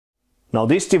Now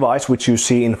this device which you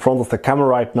see in front of the camera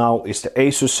right now is the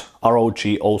ASUS ROG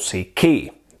OC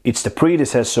Key. It's the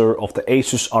predecessor of the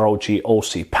ASUS ROG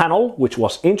OC Panel, which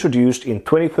was introduced in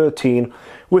 2013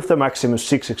 with the Maximus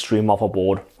VI Extreme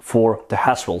motherboard for the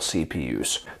Haswell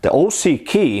CPUs. The OC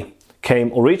Key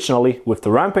came originally with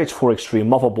the Rampage IV Extreme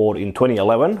motherboard in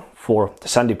 2011 for the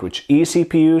Sandy Bridge E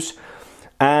CPUs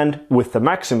and with the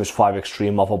Maximus V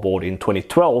Extreme motherboard in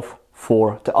 2012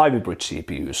 for the Ivy Bridge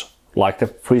CPUs, like the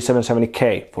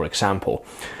 3770K for example.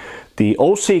 The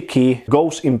OC Key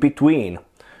goes in between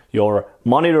your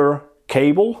monitor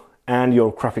cable and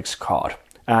your graphics card,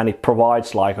 and it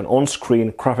provides like an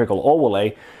on-screen graphical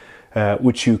overlay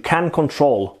which you can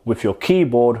control with your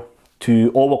keyboard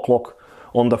to overclock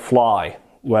on the fly.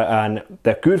 And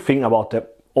the good thing about the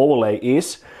overlay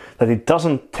is that it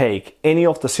doesn't take any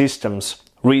of the system's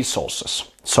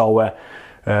resources, so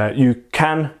you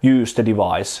can use the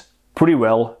device pretty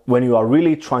well when you are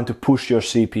really trying to push your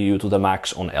CPU to the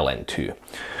max on LN2.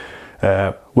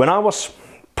 When I was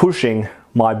pushing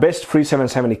my best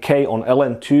 3770K on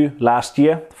LN2 last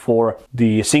year for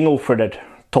the single-threaded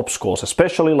top scores,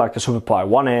 especially like the SuperPi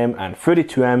 1M and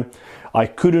 32M, I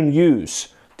couldn't use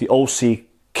the OC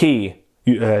Key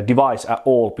device at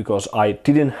all because I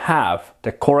didn't have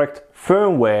the correct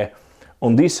firmware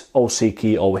on this OC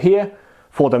Key over here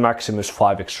for the Maximus V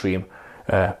Extreme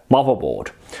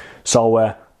motherboard.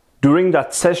 So during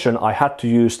that session I had to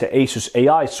use the ASUS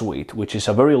AI suite, which is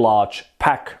a very large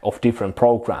pack of different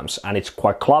programs, and it's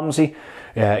quite clumsy.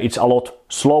 It's a lot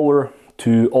slower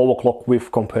to overclock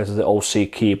with compared to the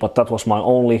OC Key, but that was my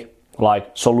only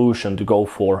solution to go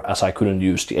for, as I couldn't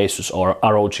use the ASUS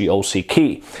ROG OC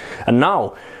Key. And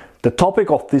now the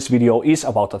topic of this video is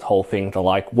about that whole thing,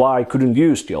 why I couldn't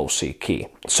use the OC Key.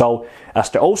 So as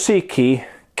the OC Key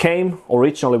came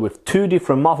originally with two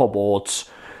different motherboards,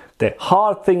 the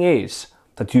hard thing is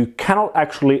that you cannot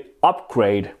actually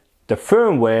upgrade the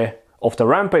firmware of the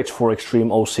Rampage IV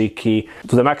Extreme OC Key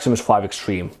to the Maximus V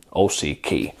Extreme OC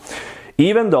Key.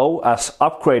 Even though as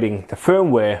upgrading the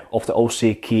firmware of the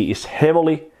OC Key is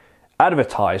heavily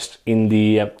advertised in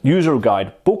the user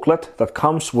guide booklet that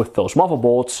comes with those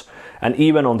motherboards, and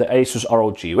even on the ASUS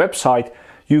ROG website,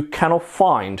 you cannot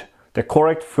find the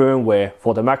correct firmware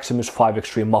for the Maximus V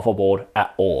Extreme motherboard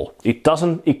at all. It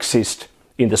doesn't exist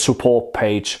in the support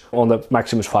page on the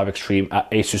Maximus V Extreme at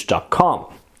asus.com.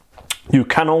 You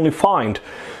can only find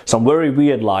some very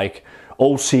weird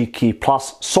OC Key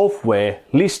Plus software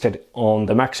listed on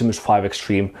the Maximus V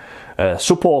Extreme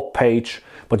support page,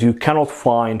 but you cannot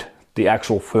find the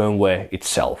actual firmware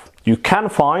itself. You can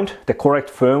find the correct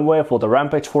firmware for the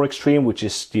Rampage IV Extreme, which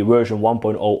is the version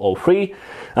 1.003,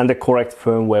 and the correct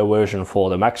firmware version for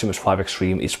the Maximus V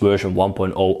Extreme is version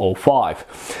 1.005.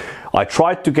 I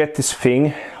tried to get this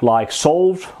thing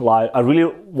solved. I really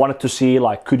wanted to see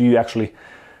could you actually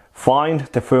find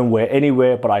the firmware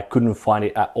anywhere, but I couldn't find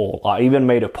it at all. I even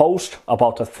made a post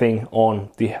about that thing on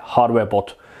the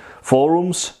HardwareBot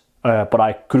forums, but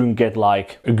I couldn't get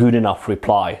a good enough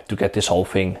reply to get this whole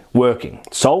thing working.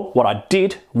 So what I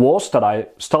did was that I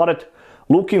started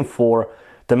looking for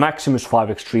the Maximus V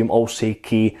Extreme OC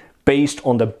Key based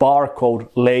on the barcode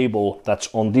label that's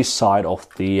on this side of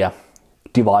the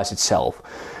device itself.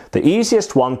 The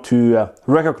easiest one to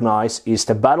recognize is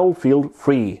the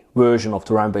battlefield-free version of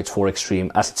the Rampage IV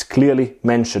Extreme, as it's clearly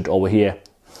mentioned over here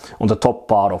on the top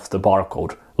part of the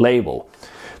barcode label.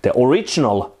 The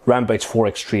original Rampage IV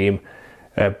Extreme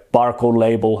barcode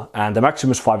label and the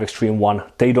Maximus V Extreme one,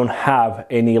 they don't have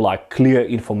any clear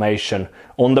information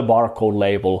on the barcode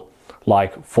label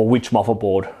for which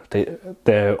motherboard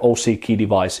the OC Key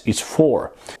device is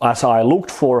for. As I looked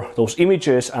for those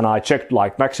images and I checked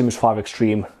Maximus V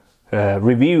Extreme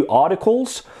review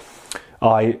articles,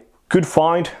 I could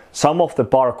find some of the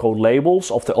barcode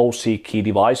labels of the OC Key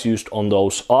device used on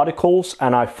those articles,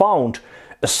 and I found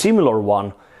a similar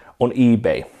one on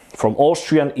eBay, from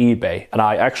Austrian eBay, and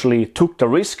I actually took the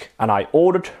risk and I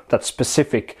ordered that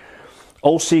specific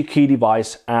OC Key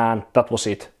device, and that was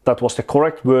it. That was the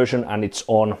correct version, and it's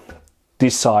on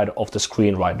this side of the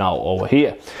screen right now over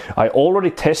here. I already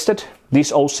tested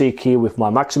this OC Key with my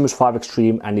Maximus V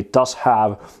Extreme, and it does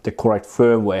have the correct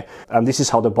firmware, and this is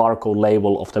how the barcode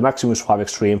label of the Maximus V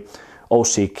Extreme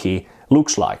OC Key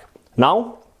looks like.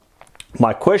 Now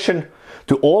my question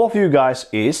to all of you guys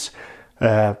is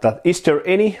that is there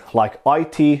any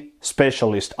IT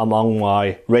specialist among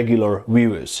my regular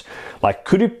viewers?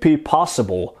 Could it be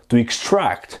possible to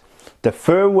extract the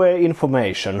firmware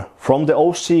information from the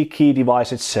OC Key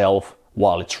device itself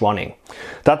while it's running.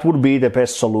 That would be the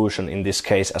best solution in this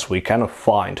case, as we cannot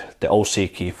find the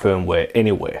OC key firmware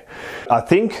anywhere. I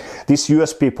think this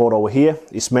USB port over here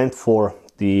is meant for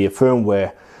the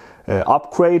firmware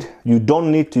upgrade. You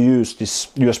don't need to use this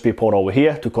USB port over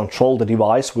here to control the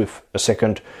device with a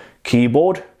second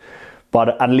keyboard,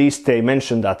 but at least they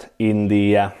mentioned that in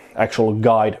the actual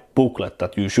guide booklet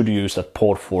that you should use that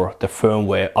port for the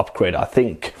firmware upgrade, I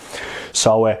think.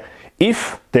 So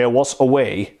if there was a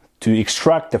way to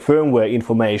extract the firmware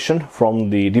information from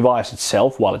the device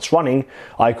itself while it's running,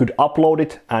 I could upload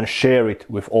it and share it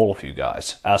with all of you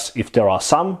guys, as if there are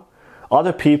some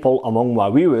other people among my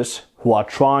viewers who are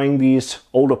trying these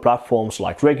older platforms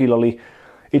like regularly,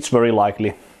 it's very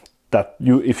likely that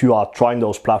if you are trying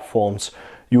those platforms,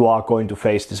 you are going to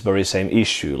face this very same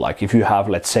issue. Like if you have,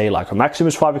 let's say, like a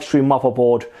Maximus V Extreme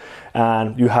motherboard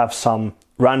and you have some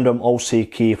random OC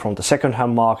key from the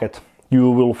second-hand market, you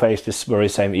will face this very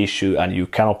same issue and you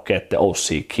cannot get the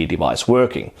OC key device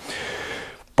working.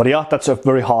 But yeah, that's a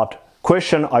very hard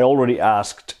question. I already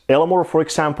asked Elmore, for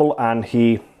example, and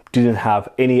he didn't have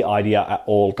any idea at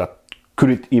all that could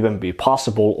it even be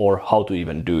possible or how to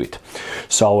even do it.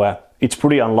 So it's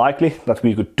pretty unlikely that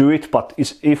we could do it, but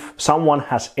if someone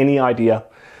has any idea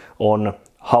on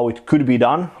how it could be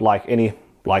done, like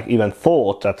even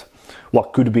thought that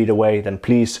what could be the way, then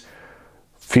please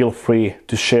feel free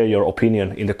to share your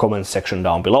opinion in the comment section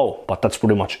down below. But that's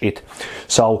pretty much it.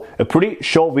 So a pretty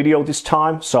short video this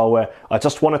time. So I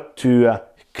just wanted to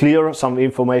clear some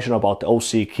information about the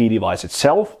OC key device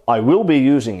itself. I will be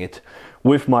using it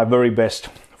with my very best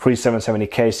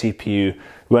 3770K CPU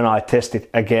when I test it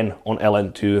again on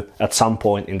LN2 at some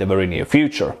point in the very near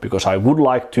future, because I would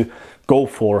like to go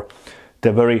for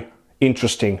the very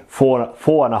interesting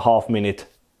 4.5 minute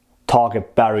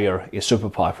target barrier in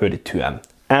SuperPi 32M.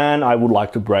 And I would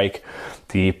like to break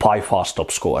the PyFast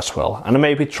top score as well, and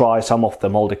maybe try some of the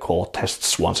multi-core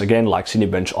tests once again, like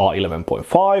Cinebench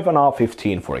R11.5 and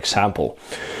R15 for example.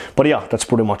 But yeah, that's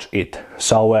pretty much it.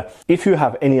 So if you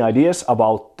have any ideas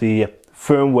about the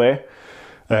firmware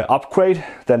upgrade,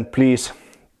 then please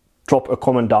drop a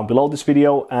comment down below this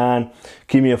video and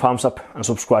give me a thumbs up and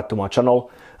subscribe to my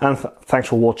channel. And thanks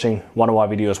for watching one of my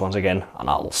videos once again, and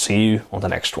I'll see you on the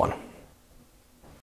next one.